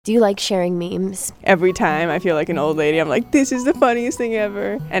Do you like sharing memes? Every time I feel like an old lady, I'm like, this is the funniest thing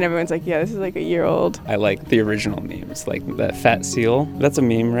ever. And everyone's like, yeah, this is like a year old. I like the original memes, like the fat seal. That's a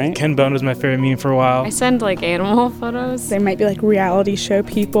meme, right? Ken Bone was my favorite meme for a while. I send like animal photos. They might be like reality show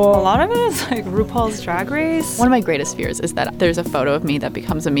people. A lot of it is like RuPaul's Drag Race. One of my greatest fears is that there's a photo of me that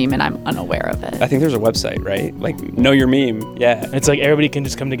becomes a meme and I'm unaware of it. I think there's a website, right? Like, know your meme. Yeah. It's like everybody can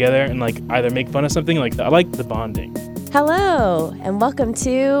just come together and like either make fun of something. Like I like the bonding. Hello, and welcome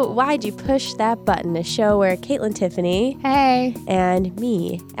to Why'd You Push That Button, a show where Caitlin Tiffany and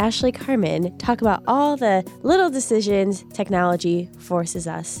me, Ashley Carmen, talk about all the little decisions technology forces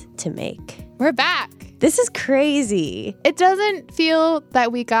us to make. We're back. This is crazy. It doesn't feel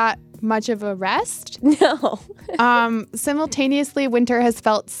that we got much of a rest. No. Simultaneously, winter has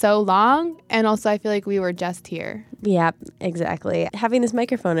felt so long, and also I feel like we were just here. Yeah, exactly. Having this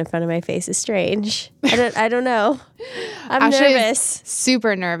microphone in front of my face is strange. I don't know. I'm nervous.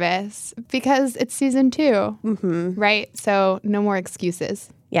 Super nervous because it's season 2, right? So no more excuses.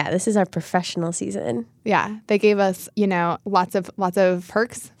 Yeah, this is our professional season. Yeah, they gave us, lots of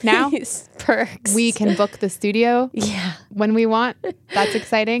perks now. Perks. We can book the studio when we want. That's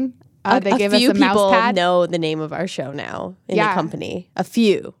exciting. They gave us a mouse pad. A few people know the name of our show now in the company. A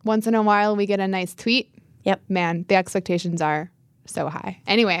few. Once in a while, we get a nice tweet. Yep. Man, the expectations are so high.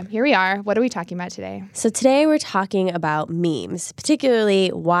 Anyway, here we are. What are we talking about today? So today we're talking about memes, particularly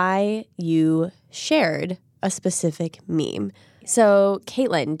why you shared a specific meme. So,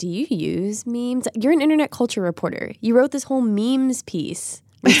 Caitlin, do you use memes? You're an internet culture reporter. You wrote this whole memes piece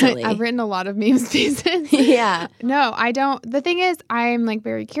recently. I've written a lot of memes pieces. Yeah. No, I don't. The thing is, I'm like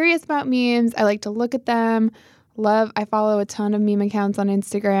very curious about memes. I like to look at them. I follow a ton of meme accounts on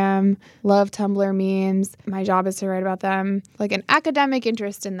Instagram. Love Tumblr memes. My job is to write about them. Like an academic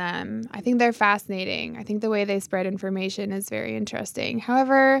interest in them. I think they're fascinating. I think the way they spread information is very interesting.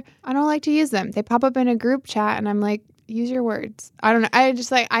 However, I don't like to use them. They pop up in a group chat and I'm like, use your words. I don't know. I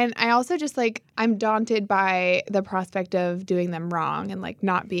just like, I also just like, I'm daunted by the prospect of doing them wrong and like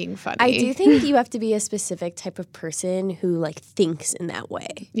not being funny. I do think you have to be a specific type of person who like thinks in that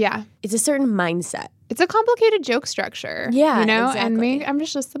way. Yeah. It's a certain mindset. It's a complicated joke structure. Yeah, exactly. And me, I'm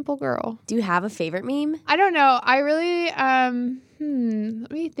just a simple girl. Do you have a favorite meme? I don't know. I really,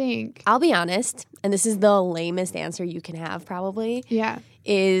 let me think. I'll be honest, and this is the lamest answer you can have probably. Yeah.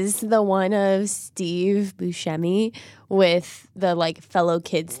 Is the one of Steve Buscemi with the like fellow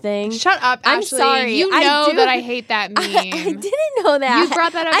kids thing. Shut up, Ashley. I'm sorry. You know that I hate that meme. I didn't know that. You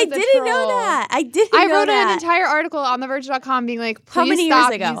brought that up I as a didn't troll. know that. I wrote an entire article on TheVerge.com being like, please How many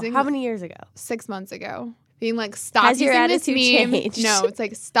stop years ago? using How many years ago? 6 months ago. Being like, stop Has using your this meme. attitude changed? No, it's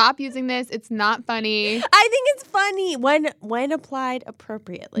like, stop using this. It's not funny. I think it's funny when applied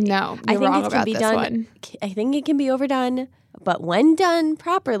appropriately. No, you're wrong about this one. I think it can be overdone, but when done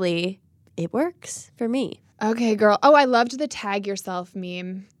properly, it works for me. Okay, girl. Oh, I loved the tag yourself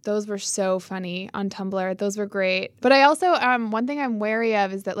meme. Those were so funny on Tumblr. Those were great. But I also, one thing I'm wary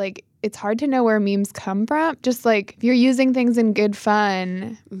of is that like, it's hard to know where memes come from. Just like if you're using things in good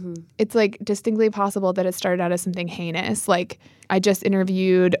fun, it's like distinctly possible that it started out as something heinous. Like I just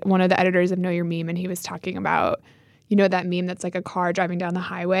interviewed one of the editors of Know Your Meme and he was talking about, that meme that's like a car driving down the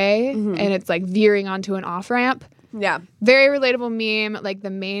highway and it's like veering onto an off-ramp. Yeah. Very relatable meme. Like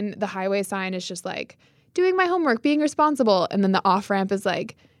the highway sign is just like doing my homework, being responsible. And then the off-ramp is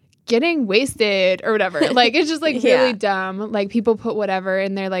like getting wasted or whatever. Like it's just like really dumb. Like people put whatever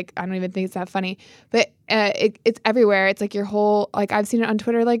and they're like, I don't even think it's that funny. But it's everywhere. It's like your whole, like I've seen it on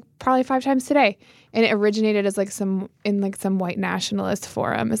Twitter like probably 5 times today. And it originated as like some white nationalist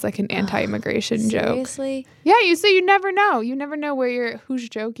forum as like an anti-immigration joke. Seriously? Yeah, you never know. You never know whose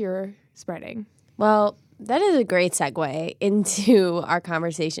joke you're spreading. Well, that is a great segue into our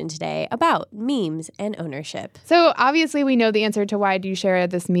conversation today about memes and ownership. So obviously we know the answer to why do you share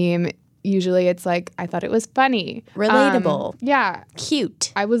this meme. Usually it's like, I thought it was funny. Relatable. Yeah.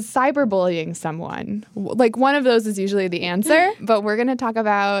 Cute. I was cyberbullying someone. Like one of those is usually the answer. But we're going to talk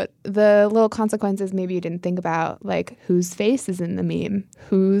about the little consequences maybe you didn't think about, like whose face is in the meme,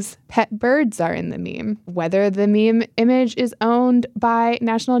 whose pet birds are in the meme, whether the meme image is owned by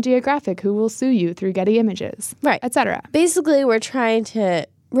National Geographic, who will sue you through Getty Images, right, etc. Basically, we're trying to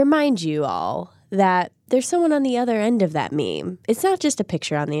remind you all that there's someone on the other end of that meme. It's not just a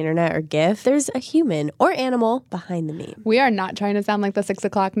picture on the internet or GIF. There's a human or animal behind the meme. We are not trying to sound like the 6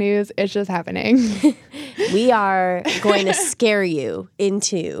 o'clock news. It's just happening. We are going to scare you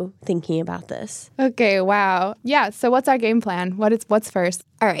into thinking about this. Okay, wow. Yeah, so what's our game plan? What's first?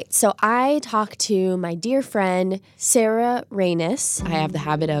 All right, so I talked to my dear friend, Sarah Reynes. I have the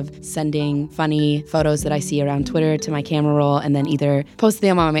habit of sending funny photos that I see around Twitter to my camera roll and then either posting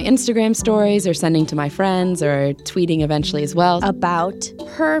them on my Instagram stories or sending to my friends or tweeting eventually as well. About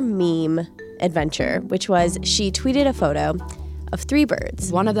her meme adventure, which was she tweeted a photo of 3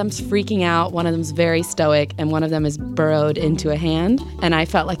 birds. One of them's freaking out, one of them's very stoic, and one of them is burrowed into a hand. And I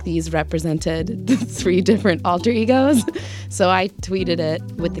felt like these represented the 3 different alter egos. So I tweeted it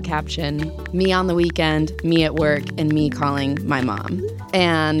with the caption, "Me on the weekend, me at work, and me calling my mom."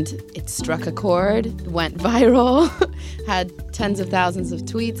 And it struck a chord, went viral, had tens of thousands of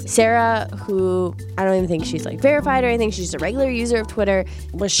tweets. Sarah, who I don't even think she's like verified or anything, she's just a regular user of Twitter,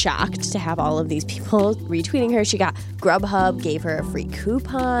 was shocked to have all of these people retweeting her. She got Grubhub, gave her a free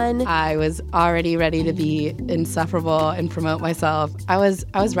coupon. I was already ready to be insufferable and promote myself. I was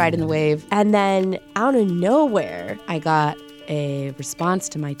riding the wave. And then out of nowhere, I got a response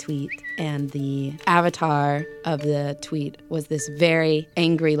to my tweet, and the avatar of the tweet was this very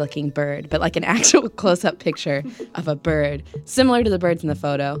angry looking bird, but like an actual close-up picture of a bird, similar to the birds in the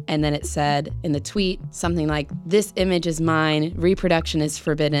photo. And then it said in the tweet something like, "This image is mine, reproduction is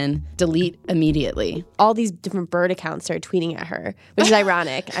forbidden, delete immediately." all these different bird accounts started tweeting at her, which is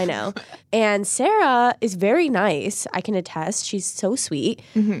ironic, I know. And Sarah is very nice. I can attest. She's so sweet.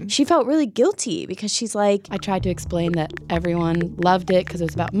 Mm-hmm. She felt really guilty because she's like, I tried to explain that everyone loved it because it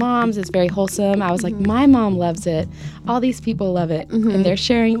was about moms. It's very wholesome. I was like, my mom loves it. All these people love it. Mm-hmm. And they're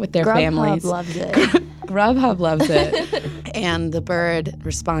sharing it with their families. Grubhub loves it. Grubhub loves it. And the bird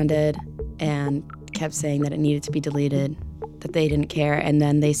responded and kept saying that it needed to be deleted, that they didn't care. And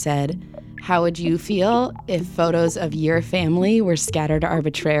then they said, "How would you feel if photos of your family were scattered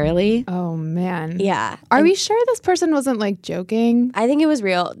arbitrarily?" Oh, man. Yeah. Are we sure this person wasn't like joking? I think it was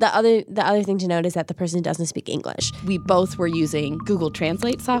real. The other thing to note is that the person doesn't speak English. We both were using Google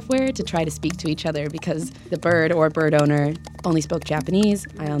Translate software to try to speak to each other because the bird or bird owner only spoke Japanese.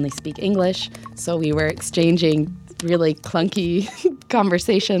 I only speak English. So we were exchanging really clunky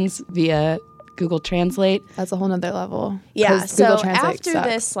conversations via Google Translate. That's a whole nother level. Yeah. So Google Translate after sucks.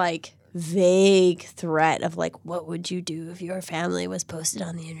 this, like, vague threat of like, what would you do if your family was posted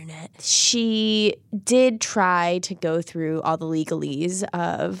on the internet? She did try to go through all the legalese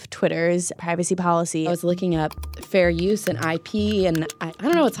of Twitter's privacy policy. I was looking up fair use and IP, and I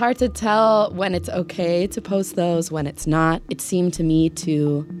don't know, it's hard to tell when it's okay to post those, when it's not. It seemed to me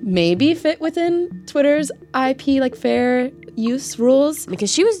to maybe fit within Twitter's IP, like fair use rules.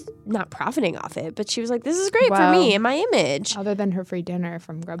 Because she was not profiting off it, but she was like, this is great for Wow. me and my image. Other than her free dinner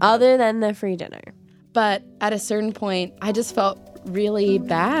from Grubhub. Other than the free dinner. But at a certain point, I just felt really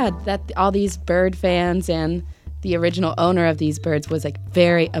bad that all these bird fans and the original owner of these birds was like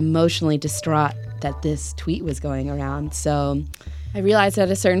very emotionally distraught that this tweet was going around. So I realized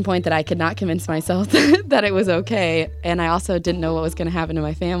at a certain point that I could not convince myself that it was okay. And I also didn't know what was going to happen to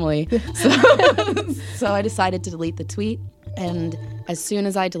my family. So I decided to delete the tweet. And as soon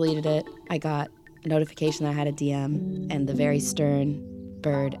as I deleted it, I got a notification that I had a DM, and the very stern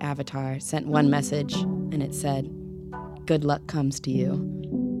bird avatar sent one message, and it said, "Good luck comes to you."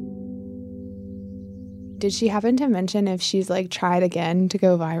 Did she happen to mention if she's like tried again to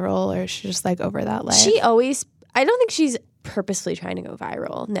go viral, or is she just like over that life? I don't think she's purposely trying to go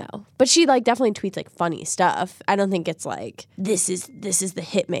viral, no. But she like definitely tweets like funny stuff. I don't think it's like, this is the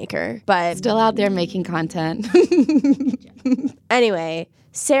hit maker. But Still out there making content. anyway,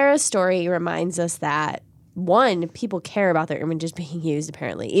 Sarah's story reminds us that, one, people care about their images being used,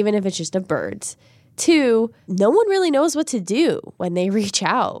 apparently, even if it's just of birds. Two, no one really knows what to do when they reach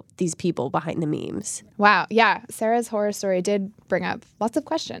out, these people behind the memes. Wow. Yeah. Sarah's horror story did bring up lots of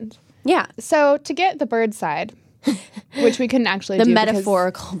questions. Yeah. So to get the bird side, which we couldn't actually The do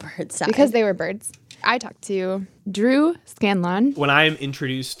metaphorical bird side. because they were birds, I talked to Drew Scanlon. When I am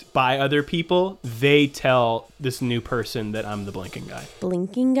introduced by other people, they tell this new person that I'm the blinking guy.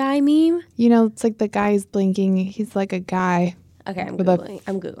 Blinking guy meme? You know, it's like the guy's blinking. He's like a guy Okay, I'm with a Googling.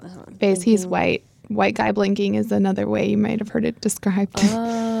 I'm Googling. Hold on. face. He's white. White guy blinking is another way you might have heard it described.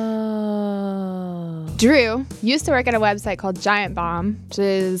 Oh. Drew used to work at a website called Giant Bomb, which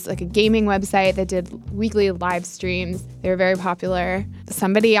is like a gaming website that did weekly live streams. They were very popular.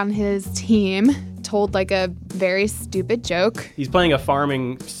 Somebody on his team told like a very stupid joke. He's playing a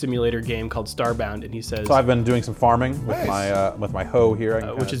farming simulator game called Starbound, and he says, So I've been doing some farming with my hoe here.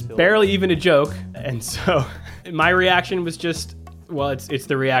 which is barely even a joke. And so my reaction was just, well, it's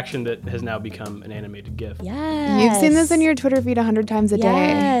the reaction that has now become an animated GIF. Yes. You've seen this in your Twitter feed 100 times a day.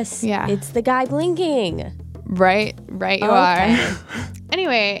 Yes. Yeah. It's the guy blinking. Right you are.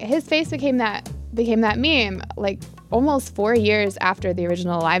 Anyway, his face became that meme like almost 4 years after the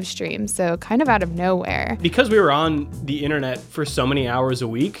original live stream, so kind of out of nowhere. Because we were on the internet for so many hours a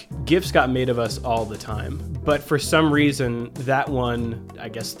week, GIFs got made of us all the time. But for some reason, that one, I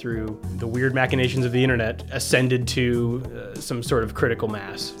guess through the weird machinations of the internet, ascended to some sort of critical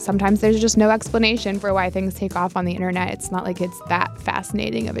mass. Sometimes there's just no explanation for why things take off on the internet. It's not like it's that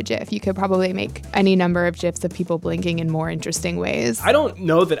fascinating of a GIF. You could probably make any number of GIFs of people blinking in more interesting ways. I don't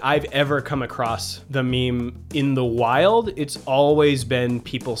know that I've ever come across the meme in the wild. It's always been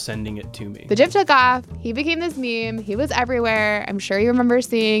people sending it to me. The GIF took off. He became this meme. He was everywhere. I'm sure you remember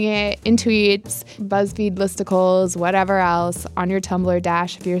seeing it in tweets, BuzzFeed listicles, whatever else, on your Tumblr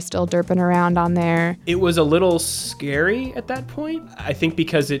dash if you're still derping around on there. It was a little scary at that point. I think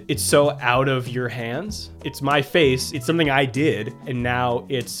because it's so out of your hands. It's my face. It's something I did, and now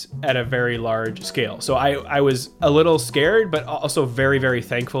it's at a very large scale. So I was a little scared, but also very, very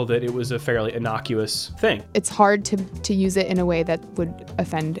thankful that it was a fairly innocuous thing. It's hard to use it in a way that would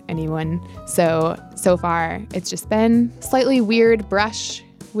offend anyone. So far, it's just been slightly weird brush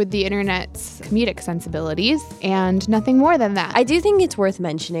with the internet's comedic sensibilities and nothing more than that. I do think it's worth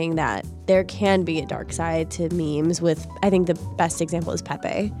mentioning that there can be a dark side to memes with, I think the best example is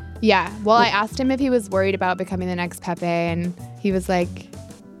Pepe. Yeah. Well, I asked him if he was worried about becoming the next Pepe, and he was like,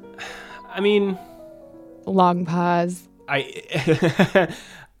 I mean, long pause. I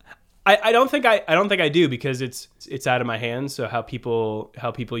don't think I do, because it's out of my hands. So how people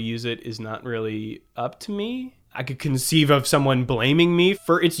use it is not really up to me. I could conceive of someone blaming me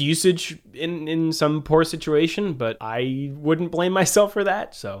for its usage in some poor situation, but I wouldn't blame myself for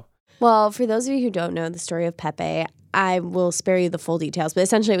that. So, well, for those of you who don't know the story of Pepe, I will spare you the full details, but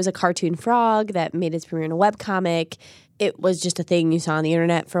essentially it was a cartoon frog that made its premiere in a webcomic. It was just a thing you saw on the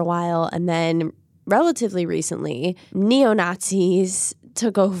internet for a while, and then relatively recently, neo-Nazis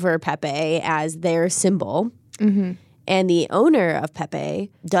took over Pepe as their symbol. Mm-hmm. And the owner of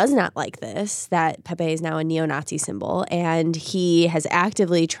Pepe does not like this, that Pepe is now a neo-Nazi symbol, and he has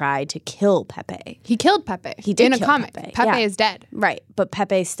actively tried to kill Pepe. He killed Pepe. He did in a kill comic. Pepe is dead. Right, but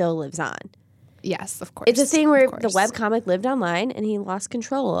Pepe still lives on. Yes, of course. It's a thing where the webcomic lived online and he lost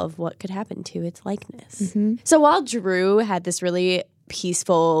control of what could happen to its likeness. Mm-hmm. So while Drew had this really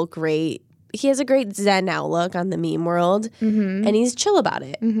peaceful, he has a great Zen outlook on the meme world, mm-hmm. and he's chill about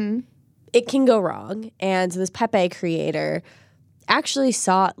it. Mm-hmm. It can go wrong. And so this Pepe creator actually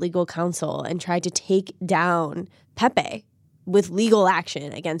sought legal counsel and tried to take down Pepe with legal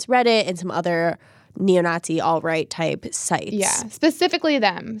action against Reddit and some other neo-Nazi alt-right type sites. Yeah, specifically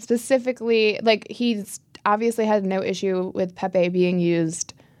them. Specifically, like, he's obviously had no issue with Pepe being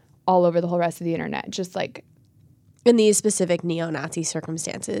used all over the whole rest of the internet. Just like in these specific neo-Nazi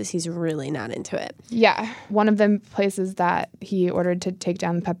circumstances, he's really not into it. Yeah. One of the places that he ordered to take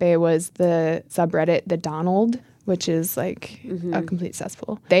down Pepe was the subreddit The Donald, which is like a complete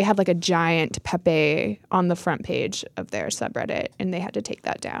cesspool. They had like a giant Pepe on the front page of their subreddit, and they had to take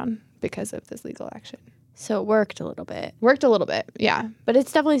that down because of this legal action. So it worked a little bit. Worked a little bit, yeah. But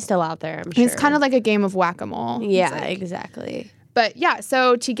it's definitely still out there, I'm sure. It's kind of like a game of whack-a-mole. Yeah, exactly. But yeah,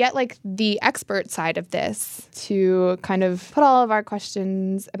 so to get like the expert side of this, to kind of put all of our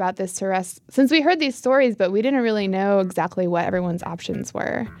questions about this to rest, since we heard these stories, but we didn't really know exactly what everyone's options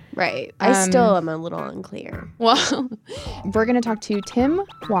were. Right. I still am a little unclear. Well, we're going to talk to Tim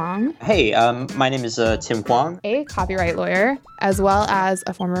Huang. Hey, my name is Tim Huang. A copyright lawyer, as well as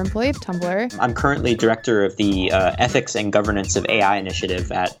a former employee of Tumblr. I'm currently director of the Ethics and Governance of AI initiative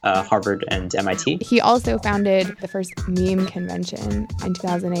at Harvard and MIT. He also founded the first meme convention in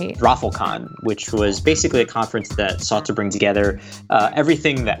 2008. RaffleCon, which was basically a conference that sought to bring together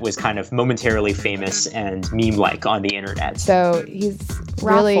everything that was kind of momentarily famous and meme-like on the internet. So he's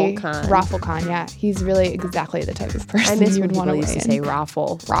really... RaffleCon, yeah. He's really exactly the type of person I miss you when would want people to used to say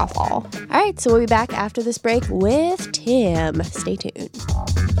raffle. Raffle. All right, so we'll be back after this break with Tim. Stay tuned.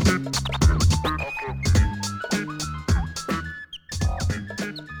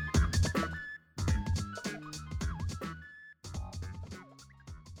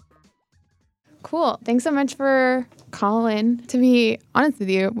 Cool. Thanks so much for calling. To be honest with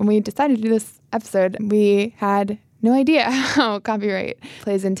you, when we decided to do this episode, we had no idea how copyright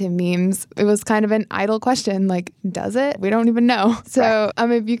plays into memes. It was kind of an idle question, like, does it? We don't even know. So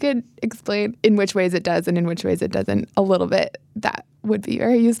if you could explain in which ways it does and in which ways it doesn't a little bit, that would be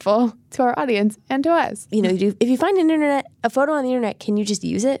very useful to our audience and to us. If you find a photo on the internet, can you just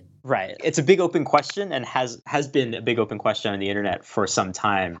use it? Right. It's a big open question and has been a big open question on the internet for some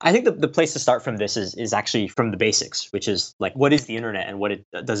time. I think the place to start from this is actually from the basics, which is like, what is the internet and what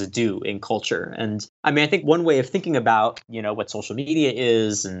does it do in culture? And I mean, I think one way of thinking about, what social media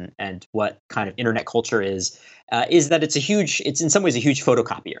is and what kind of internet culture is that it's in some ways a huge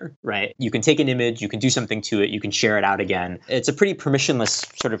photocopier, right? You can take an image, you can do something to it, you can share it out again. It's a pretty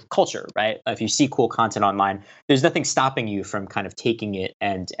permissionless sort of culture, right? If you see cool content online, there's nothing stopping you from kind of taking it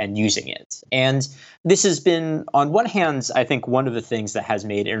and using it. And this has been, on one hand, I think one of the things that has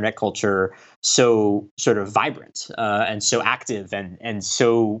made internet culture so sort of vibrant and so active and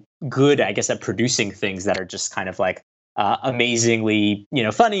so good, I guess, at producing things that are just kind of like amazingly,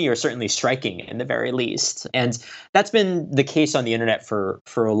 funny or certainly striking in the very least. And that's been the case on the internet for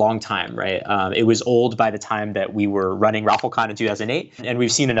a long time, right? It was old by the time that we were running RaffleCon in 2008, and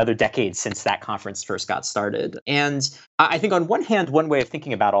we've seen another decade since that conference first got started. And I think on one hand, one way of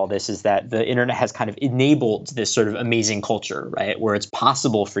thinking about all this is that the internet has kind of enabled this sort of amazing culture, right? Where it's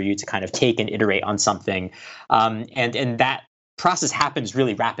possible for you to kind of take and iterate on something, and that process happens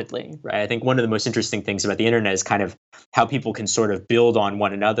really rapidly, right? I think one of the most interesting things about the internet is kind of how people can sort of build on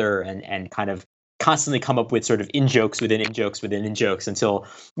one another and kind of constantly come up with sort of in-jokes within in-jokes within in-jokes until,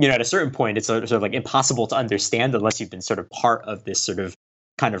 at a certain point, it's sort of like impossible to understand unless you've been sort of part of this sort of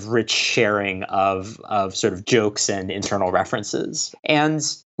kind of rich sharing of sort of jokes and internal references. And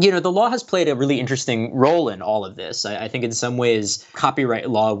the law has played a really interesting role in all of this. I think in some ways,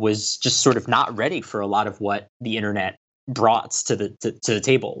 copyright law was just sort of not ready for a lot of what the internet brought to the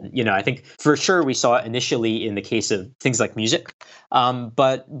table. I think for sure we saw it initially in the case of things like music,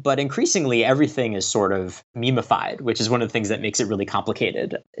 but increasingly everything is sort of memeified, which is one of the things that makes it really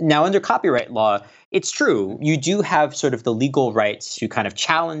complicated. Now, under copyright law, it's true, you do have sort of the legal right to kind of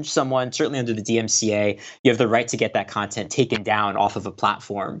challenge someone. Certainly under the DMCA, you have the right to get that content taken down off of a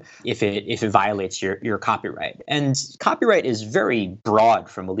platform if it violates your copyright. And copyright is very broad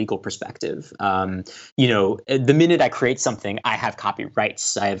from a legal perspective. The minute I create something, I have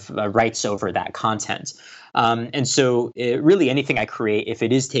copyrights. I have rights over that content. And so really anything I create, if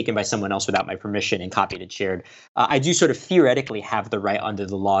it is taken by someone else without my permission and copied and shared, I do sort of theoretically have the right under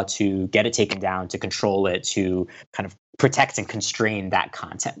the law to get it taken down, to control it, to kind of protect and constrain that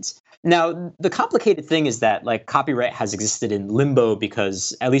content. Now, the complicated thing is that like copyright has existed in limbo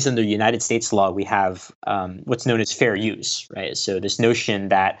because at least under United States law, we have what's known as fair use, right? So this notion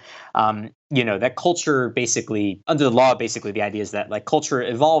that, that culture basically, under the law, basically the idea is that like culture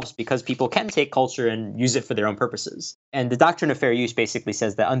evolves because people can take culture and use it for their own purposes. And the doctrine of fair use basically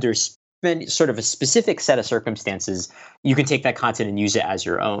says that under sort of a specific set of circumstances, you can take that content and use it as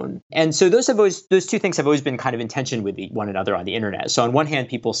your own. And so those two things have always been kind of in tension with one another on the internet. So on one hand,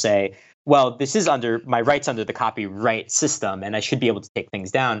 people say, well, this is under my rights under the copyright system, and I should be able to take things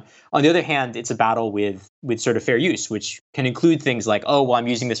down. On the other hand, it's a battle with sort of fair use, which can include things like, oh, well, I'm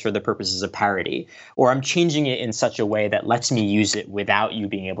using this for the purposes of parody, or I'm changing it in such a way that lets me use it without you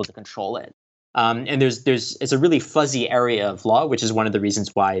being able to control it. And it's a really fuzzy area of law, which is one of the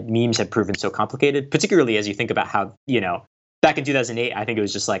reasons why memes have proven so complicated, particularly as you think about how, back in 2008, I think it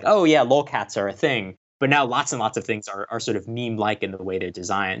was just like, oh, yeah, lolcats are a thing. But now lots and lots of things are sort of meme-like in the way they're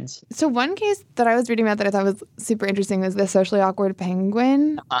designed. So one case that I was reading about that I thought was super interesting was the socially awkward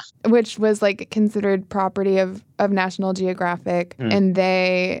penguin, which was like considered property of National Geographic. And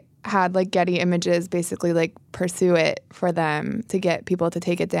they had like Getty Images basically like pursue it for them to get people to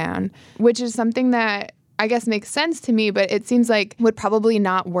take it down, which is something that I guess makes sense to me, but it seems like would probably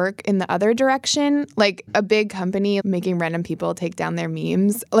not work in the other direction. Like a big company making random people take down their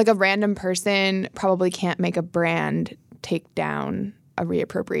memes, like a random person probably can't make a brand take down a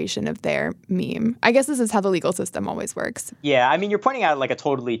reappropriation of their meme. I guess this is how the legal system always works. Yeah, I mean, you're pointing out like a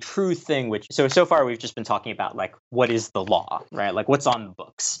totally true thing, which so far we've just been talking about like what is the law, right? Like what's on the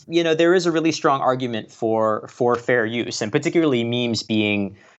books. There is a really strong argument for fair use, and particularly memes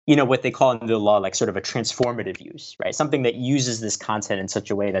being what they call in the law, like sort of a transformative use, right? Something that uses this content in such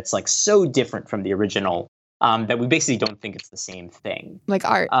a way that's like so different from the original that we basically don't think it's the same thing. Like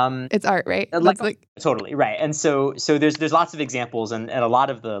art. It's art, right? Totally, right. And so there's lots of examples, and a lot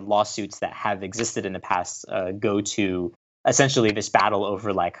of the lawsuits that have existed in the past go to essentially this battle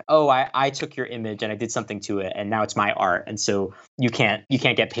over like, oh, I took your image and I did something to it, and now it's my art, and so you can't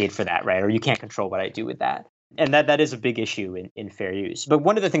get paid for that, right? Or you can't control what I do with that. And that is a big issue in fair use. But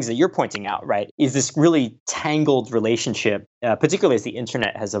one of the things that you're pointing out, right, is this really tangled relationship, particularly as the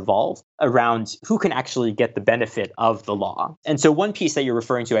internet has evolved, around who can actually get the benefit of the law. And so one piece that you're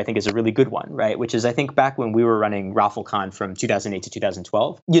referring to, I think, is a really good one, right, which is I think back when we were running RaffleCon from 2008 to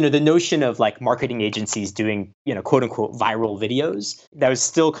 2012, the notion of like marketing agencies doing, quote unquote, viral videos, that was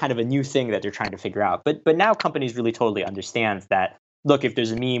still kind of a new thing that they're trying to figure out. But now companies really totally understand that, look, if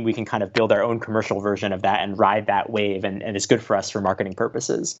there's a meme, we can kind of build our own commercial version of that and ride that wave, and it's good for us for marketing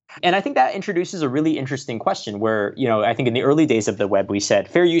purposes. And I think that introduces a really interesting question where, I think in the early days of the web, we said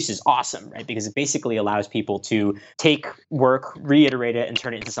fair use is awesome, right? Because it basically allows people to take work, reiterate it, and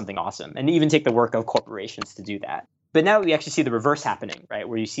turn it into something awesome, and even take the work of corporations to do that. But now we actually see the reverse happening, right?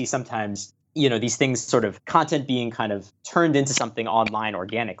 Where you see sometimes these things sort of content being kind of turned into something online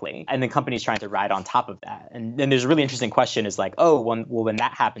organically, and then companies trying to ride on top of that. And then there's a really interesting question is like, when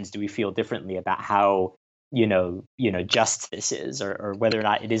that happens, do we feel differently about how, just this is, or whether or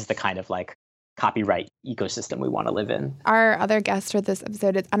not it is the kind of like copyright ecosystem we want to live in? Our other guest for this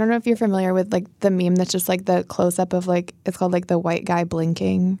episode, I don't know if you're familiar with like the meme that's just like the close up of like, it's called like the white guy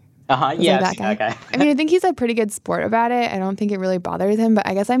blinking. Yeah, like that guy. I mean, I think he's a pretty good sport about it. I don't think it really bothers him, but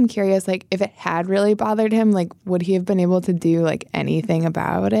I guess I'm curious, like, if it had really bothered him, like, would he have been able to do, like, anything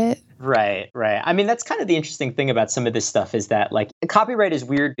about it? Right. I mean, that's kind of the interesting thing about some of this stuff is that, like, copyright is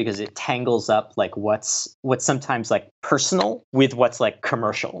weird because it tangles up, like, what's sometimes, like, personal with what's, like,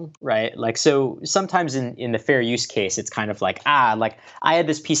 commercial, right? Like, so sometimes in the fair use case, it's kind of like, like, I had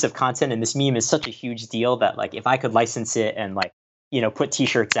this piece of content and this meme is such a huge deal that, like, if I could license it and, like, put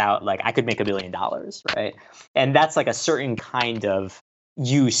t-shirts out, like I could make $1 billion, right? And that's like a certain kind of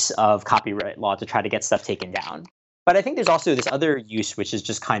use of copyright law to try to get stuff taken down. But I think there's also this other use, which is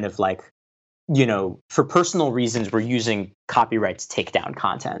just kind of like, for personal reasons, we're using copyright to take down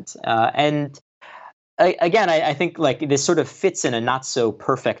content. And again, I think like this sort of fits in a not so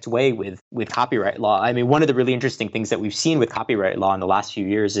perfect way with copyright law. I mean, one of the really interesting things that we've seen with copyright law in the last few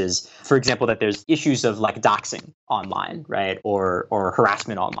years is, for example, that there's issues of like doxing online, right? Or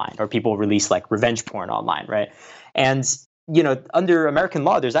harassment online, or people release like revenge porn online, right? And, under American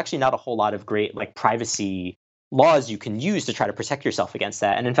law, there's actually not a whole lot of great like privacy laws you can use to try to protect yourself against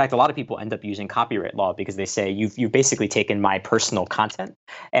that. And in fact, a lot of people end up using copyright law because they say you've basically taken my personal content,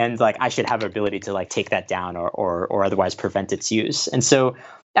 and like I should have the ability to like take that down or otherwise prevent its use. And so,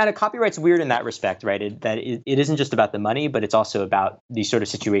 and copyright's weird in that respect, right? It isn't just about the money, but it's also about these sort of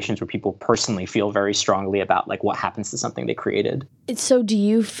situations where people personally feel very strongly about like what happens to something they created. So do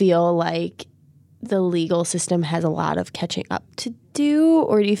you feel like the legal system has a lot of catching up to do,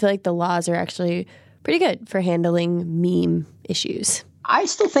 or do you feel like the laws are actually pretty good for handling meme issues? I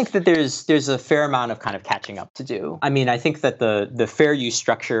still think that there's a fair amount of kind of catching up to do. I mean, I think that the fair use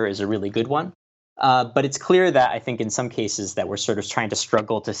structure is a really good one. But it's clear that I think in some cases that we're sort of trying to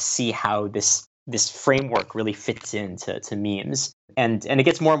struggle to see how this framework really fits into memes. And it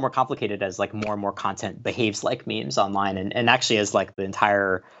gets more and more complicated as like more and more content behaves like memes online, and actually as like the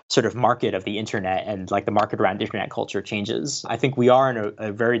entire sort of market of the internet and like the market around internet culture changes. I think we are in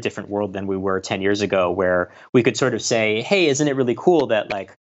a very different world than we were 10 years ago, where we could sort of say, hey, isn't it really cool that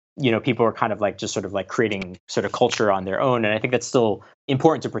like, people are kind of like just sort of like creating sort of culture on their own. And I think that's still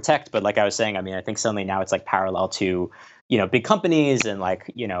important to protect. But like I was saying, I mean, I think suddenly now it's like parallel to, big companies and like,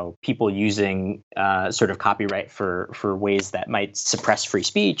 people using sort of copyright for ways that might suppress free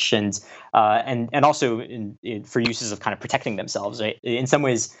speech and also for uses of kind of protecting themselves, right? In some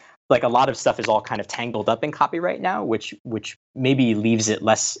ways, like a lot of stuff is all kind of tangled up in copyright now, which maybe leaves it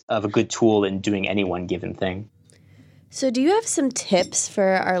less of a good tool in doing any one given thing. So do you have some tips for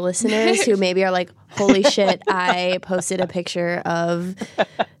our listeners who maybe are like, holy shit, I posted a picture of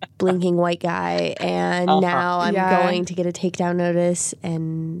blinking white guy and now I'm going to get a takedown notice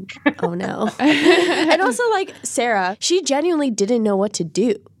and oh no. And also like Sarah, she genuinely didn't know what to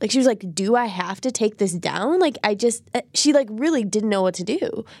do. Like she was like, do I have to take this down? Like she like really didn't know what to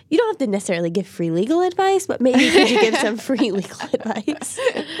do. You don't have to necessarily give free legal advice, but maybe could you give some free legal advice?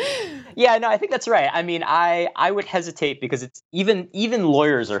 Yeah, no, I think that's right. I mean, I would hesitate because it's even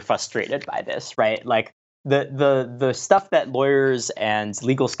lawyers are frustrated by this, right? Like the stuff that lawyers and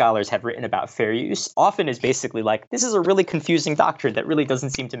legal scholars have written about fair use often is basically like, this is a really confusing doctrine that really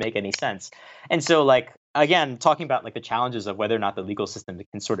doesn't seem to make any sense. And so like, again, talking about like the challenges of whether or not the legal system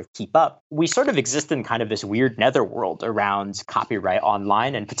can sort of keep up, we sort of exist in kind of this weird netherworld around copyright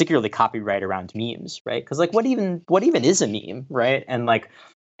online, and particularly copyright around memes, right? Because like, what even is a meme, right? And like,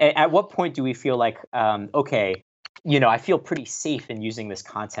 at what point do we feel like, okay, I feel pretty safe in using this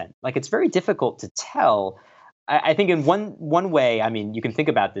content? Like, it's very difficult to tell. I think in one way, I mean, you can think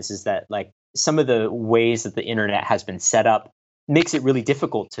about this is that like some of the ways that the internet has been set up makes it really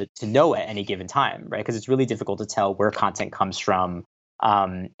difficult to know at any given time, right? Because it's really difficult to tell where content comes from,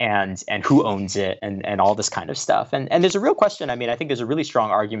 and who owns it, and all this kind of stuff. And there's a real question. I mean, I think there's a really strong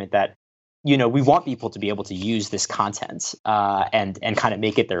argument that, you know, we want people to be able to use this content and kind of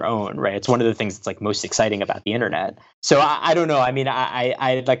make it their own, right? It's one of the things that's like most exciting about the internet. So I don't know. I mean,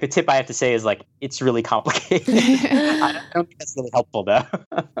 I like the tip I have to say is like it's really complicated. I don't think that's really helpful though.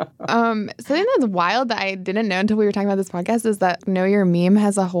 Something that's wild that I didn't know until we were talking about this podcast is that Know Your Meme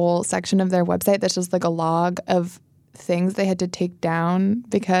has a whole section of their website that's just like a log of things they had to take down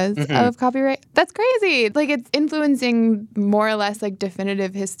because of copyright. That's crazy. Like it's influencing more or less like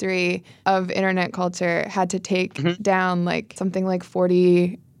definitive history of internet culture had to take down like something like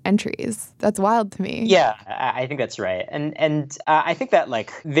 40 entries. That's wild to me. Yeah, I think that's right. And I think that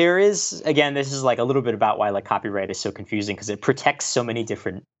like there is, again, this is like a little bit about why like copyright is so confusing because it protects so many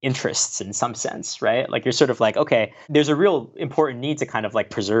different interests in some sense, right? Like you're sort of like, okay, there's a real important need to kind of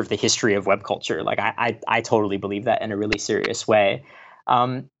like preserve the history of web culture. Like I totally believe that in a really serious way.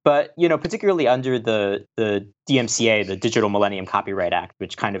 But, you know, particularly under the DMCA, the Digital Millennium Copyright Act,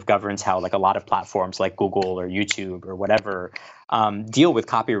 which kind of governs how like a lot of platforms like Google or YouTube or whatever deal with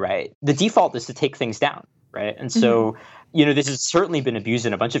copyright, the default is to take things down, right? And so, you know, this has certainly been abused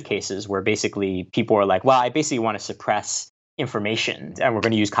in a bunch of cases where basically people are like, well, I basically want to suppress information and we're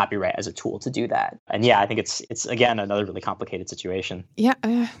going to use copyright as a tool to do that. And yeah, I think it's again another really complicated situation. Yeah,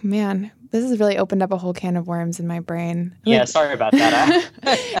 man, this has really opened up a whole can of worms in my brain. Yeah, sorry about that.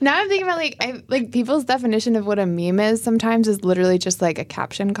 Now I'm thinking about like people's definition of what a meme is sometimes is literally just like a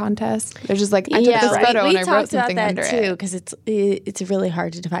caption contest. They're just like, I took this photo and I wrote something under it. We talked about that too because it's really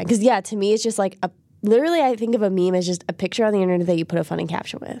hard to define. Because yeah, to me it's just like literally, I think of a meme as just a picture on the internet that you put a funny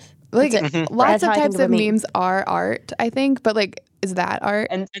caption with. Like lots of types of memes are art, I think, but like, is that art?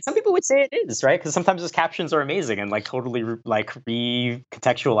 And some people would say it is, right? Because sometimes those captions are amazing and like totally like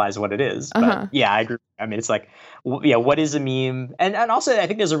recontextualize what it is. But yeah, I agree. I mean, it's like, yeah, what is a meme? And also, I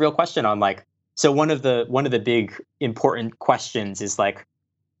think there's a real question on like, so one of the big important questions is like,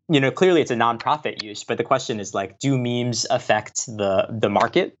 you know, clearly it's a nonprofit use, but the question is like, do memes affect the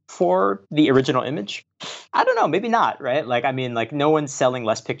market for the original image? I don't know, maybe not, right? Like, I mean, like no one's selling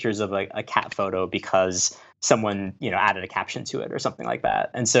less pictures of like a cat photo because someone, you know, added a caption to it or something like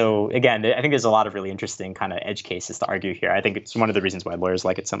that. And so again, I think there's a lot of really interesting kind of edge cases to argue here. I think it's one of the reasons why lawyers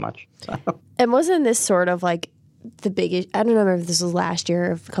like it so much. So. And wasn't this sort of like the biggest, I don't know if this was last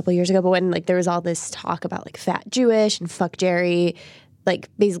year or a couple of years ago, but when like there was all this talk about like fat Jewish and fuck Jerry, like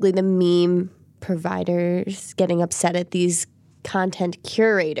basically the meme providers getting upset at these content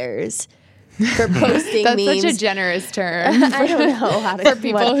curators for posting That's memes. Such a generous term. I don't know how to for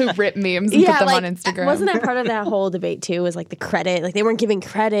people who rip memes and put them on Instagram. Wasn't that part of that whole debate too? Was like the credit, like they weren't giving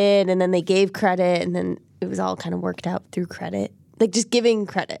credit, and then they gave credit, and then it was all kind of worked out through credit. Like just giving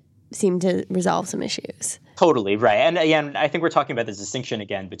credit seemed to resolve some issues. Totally, right. And again, I think we're talking about this distinction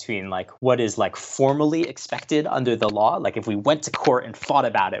again between like what is like formally expected under the law, like if we went to court and fought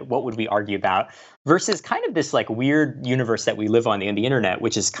about it, what would we argue about, versus kind of this like weird universe that we live on in the internet,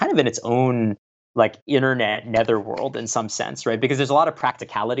 which is kind of in its own like internet netherworld in some sense, right? Because there's a lot of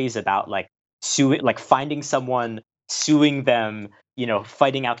practicalities about like finding someone, suing them, you know,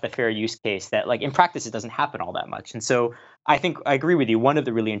 fighting out the fair use case that like in practice it doesn't happen all that much. And so I think I agree with you. One of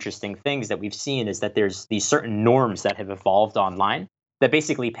the really interesting things that we've seen is that there's these certain norms that have evolved online that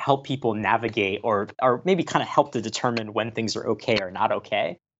basically help people navigate or maybe kind of help to determine when things are okay or not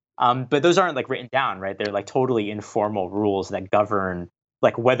okay. But those aren't like written down, right? They're like totally informal rules that govern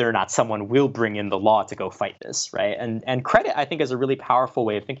like whether or not someone will bring in the law to go fight this, right? And credit, I think, is a really powerful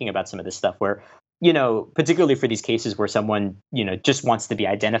way of thinking about some of this stuff where, you know, particularly for these cases where someone, you know, just wants to be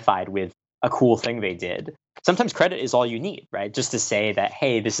identified with a cool thing they did. Sometimes credit is all you need, right? Just to say that,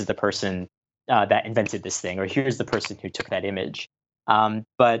 hey, this is the person that invented this thing, or here's the person who took that image.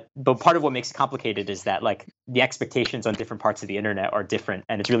 But part of what makes it complicated is that like the expectations on different parts of the internet are different,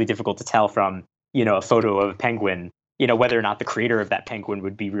 and it's really difficult to tell from, you know, a photo of a penguin, you know, whether or not the creator of that penguin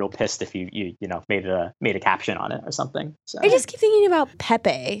would be real pissed if you know made a caption on it or something. So. I just keep thinking about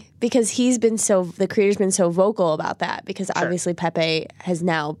Pepe because the creator's been so vocal about that because obviously Pepe has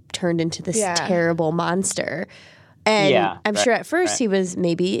now turned into this terrible monster. And I'm sure at first he was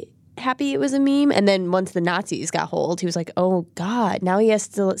maybe happy it was a meme, and then once the Nazis got hold, he was like, oh God, now he has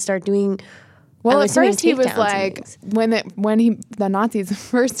to start doing. Well, at first he was like, when the Nazis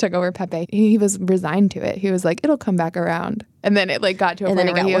first took over Pepe, he was resigned to it. He was like, it'll come back around. And then it like got to a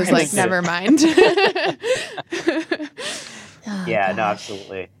point where he was like, never mind. Yeah, no,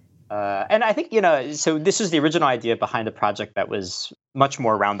 absolutely. And I think, so this was the original idea behind a project that was much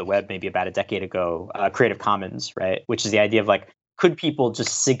more around the web, maybe about a decade ago, Creative Commons, right? Which is the idea of like, could people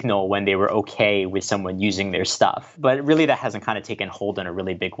just signal when they were okay with someone using their stuff? But really that hasn't kind of taken hold in a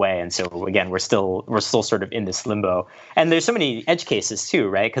really big way. And so again, we're still sort of in this limbo. And there's so many edge cases too,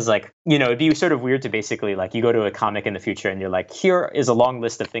 right? Because like, it'd be sort of weird to basically like you go to a comic in the future and you're like, here is a long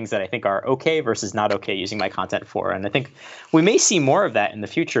list of things that I think are okay versus not okay using my content for. And I think we may see more of that in the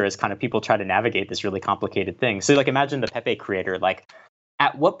future as kind of people try to navigate this really complicated thing. So like imagine the Pepe creator, like,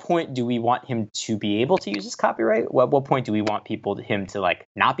 at what point do we want him to be able to use his copyright? At what point do we want him to like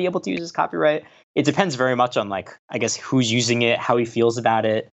not be able to use his copyright? It depends very much on like, I guess, who's using it, how he feels about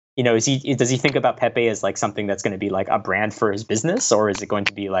it. Does he think about Pepe as like something that's going to be like a brand for his business, or is it going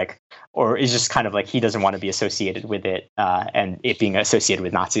to be like, or is just kind of like he doesn't want to be associated with it, and it being associated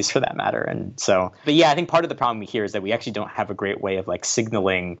with Nazis for that matter? And so, but yeah, I think part of the problem we hear is that we actually don't have a great way of like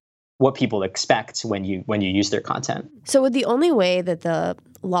signaling what people expect when you use their content. So would the only way that the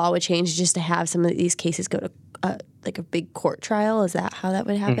law would change just to have some of these cases go to like a big court trial? Is that how that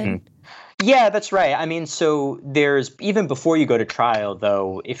would happen? Mm-hmm. Yeah, that's right. I mean, so there's, even before you go to trial,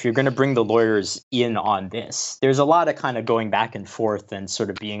 though, if you're going to bring the lawyers in on this, there's a lot of kind of going back and forth and sort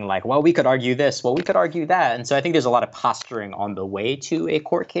of being like, well, we could argue this, well, we could argue that. And so I think there's a lot of posturing on the way to a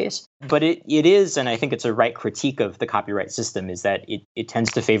court case. But it is, and I think it's a right critique of the copyright system, is that it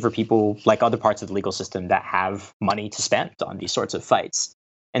tends to favor people like other parts of the legal system that have money to spend on these sorts of fights.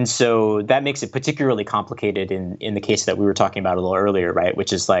 And so that makes it particularly complicated in the case that we were talking about a little earlier, right?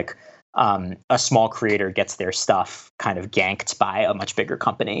 Which is like, a small creator gets their stuff kind of ganked by a much bigger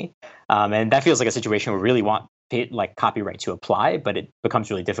company. And that feels like a situation where we really want like copyright to apply, but it becomes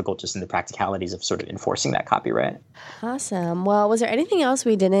really difficult just in the practicalities of sort of enforcing that copyright. Awesome. Well, was there anything else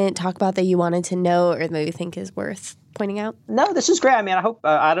we didn't talk about that you wanted to know or that you think is worth pointing out? No, this is great. I mean, I hope,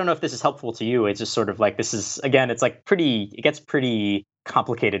 I don't know if this is helpful to you. It's just sort of like, this is, again, it's like it gets pretty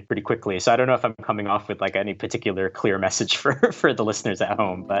complicated pretty quickly. So I don't know if I'm coming off with like any particular clear message for the listeners at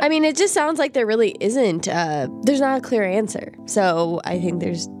home. But I mean, it just sounds like there really isn't, there's not a clear answer. So I think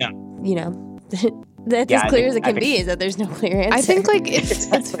there's, that's as clear as it can be, is that there's no clear answer. I think like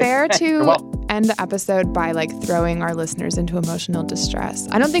it's fair to end the episode by like throwing our listeners into emotional distress.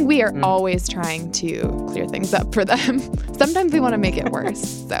 I don't think we are always trying to clear things up for them. Sometimes we want to make it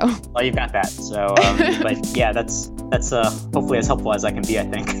worse. So well, you've got that. So, but yeah, that's hopefully as helpful as I can be, I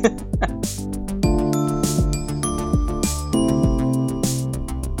think.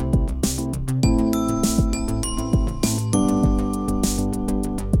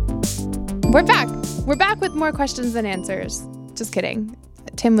 We're back. We're back with more questions than answers. Just kidding.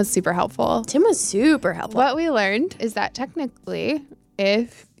 Tim was super helpful. What we learned is that technically,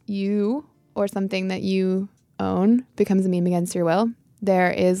 if you or something that you own becomes a meme against your will,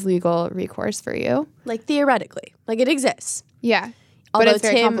 there is legal recourse for you. Like theoretically. Like it exists. Yeah. Although but it's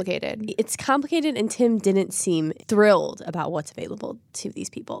very complicated. It's complicated, and Tim didn't seem thrilled about what's available to these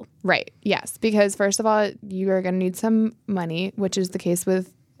people. Right. Yes. Because first of all, you are going to need some money, which is the case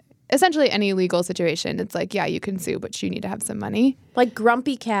with essentially any legal situation. It's like, yeah, you can sue, but you need to have some money. Like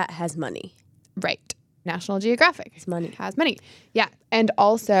Grumpy Cat has money. Right. National Geographic has money. Yeah. And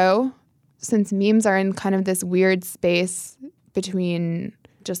also, since memes are in kind of this weird space between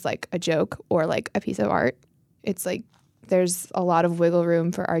just like a joke or like a piece of art, it's like there's a lot of wiggle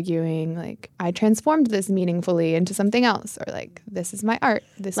room for arguing like, I transformed this meaningfully into something else, or like, this is my art.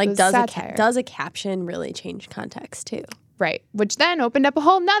 This like was satire. Does a caption really change context too? Right. Which then opened up a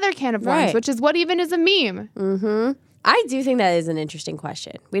whole nother can of worms, which is what even is a meme? Mm-hmm. I do think that is an interesting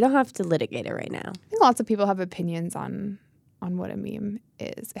question. We don't have to litigate it right now. I think lots of people have opinions on what a meme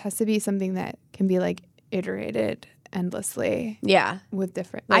is. It has to be something that can be like iterated endlessly. Yeah. With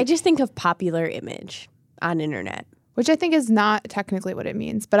different. I just think of popular image on internet. Which I think is not technically what it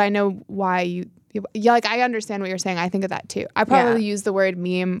means. But I know why like I understand what you're saying. I think of that too. I probably use the word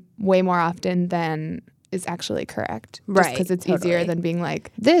meme way more often than is actually correct. Right. Because it's easier than being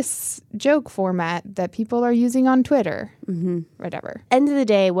like, this joke format that people are using on Twitter. Mm-hmm. Whatever. End of the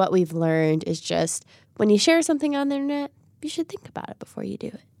day, what we've learned is just when you share something on the internet, you should think about it before you do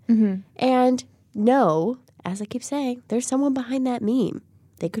it. Mm-hmm. And know, as I keep saying, there's someone behind that meme.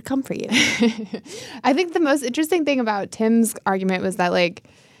 They could come for you. I think the most interesting thing about Tim's argument was that like,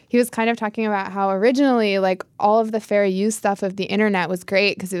 he was kind of talking about how originally, like, all of the fair use stuff of the internet was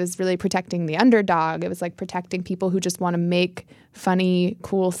great because it was really protecting the underdog. It was, like, protecting people who just want to make funny,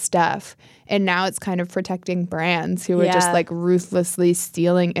 cool stuff. And now it's kind of protecting brands who are just, like, ruthlessly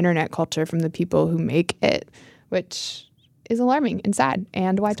stealing internet culture from the people who make it, which is alarming and sad,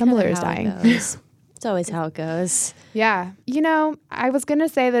 and why Tumblr is dying. It's always how it goes. Yeah. You know, I was going to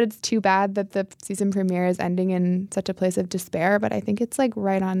say that it's too bad that the season premiere is ending in such a place of despair, but I think it's like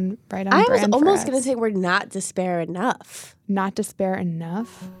right on I brand was for almost us. going to say we're not despair enough. Not despair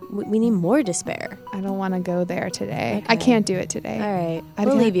enough? We need more despair. I don't want to go there today. Okay. I can't do it today. All right. I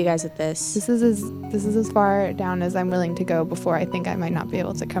We'll can't- leave you guys with this. This is as far down as I'm willing to go before I think I might not be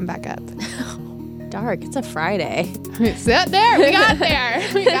able to come back up. Dark. It's a Friday. Sit there. We got there.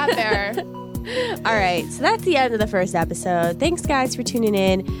 We got there. All right, so that's the end of the first episode. Thanks, guys, for tuning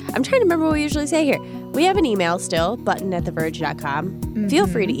in. I'm trying to remember what we usually say here. We have an email still, button@theverge.com. Feel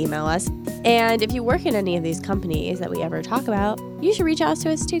free to email us. And if you work in any of these companies that we ever talk about, you should reach out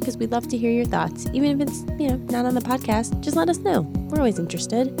to us too, because we'd love to hear your thoughts. Even if it's, not on the podcast, just let us know. We're always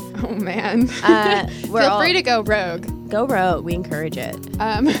interested. Oh, man. Feel free to go rogue. Go rogue. We encourage it.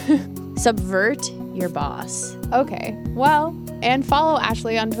 Subvert your boss. Okay. Well, and follow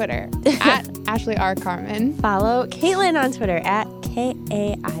Ashley on Twitter at Ashley R. Carmen. Follow Caitlin on Twitter at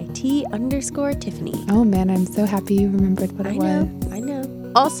KAIT_Tiffany. Oh man, I'm so happy you remembered what it was. I know.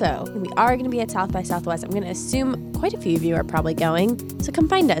 Also, we are going to be at South by Southwest. I'm going to assume quite a few of you are probably going. So come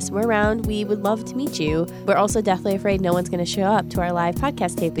find us. We're around. We would love to meet you. We're also deathly afraid no one's going to show up to our live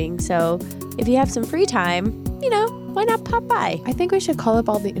podcast taping. So if you have some free time, why not pop by? I think we should call up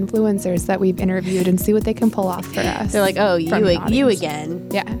all the influencers that we've interviewed and see what they can pull off for us. They're like, oh, from the you audience. again.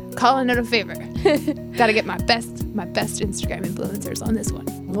 Yeah, calling it a favor. Got to get my best Instagram influencers on this one.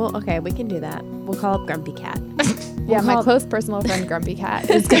 Well, okay, we can do that. We'll call up Grumpy Cat. Yeah, my close personal friend Grumpy Cat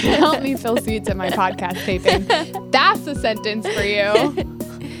is going to help me fill seats at my podcast taping. That's a sentence for you.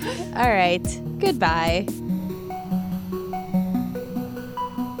 All right. Goodbye.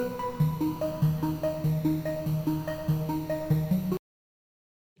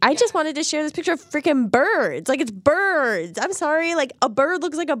 I just wanted to share this picture of freaking birds. Like, it's birds. I'm sorry. Like, a bird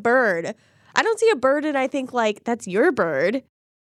looks like a bird. I don't see a bird and I think, like, that's your bird.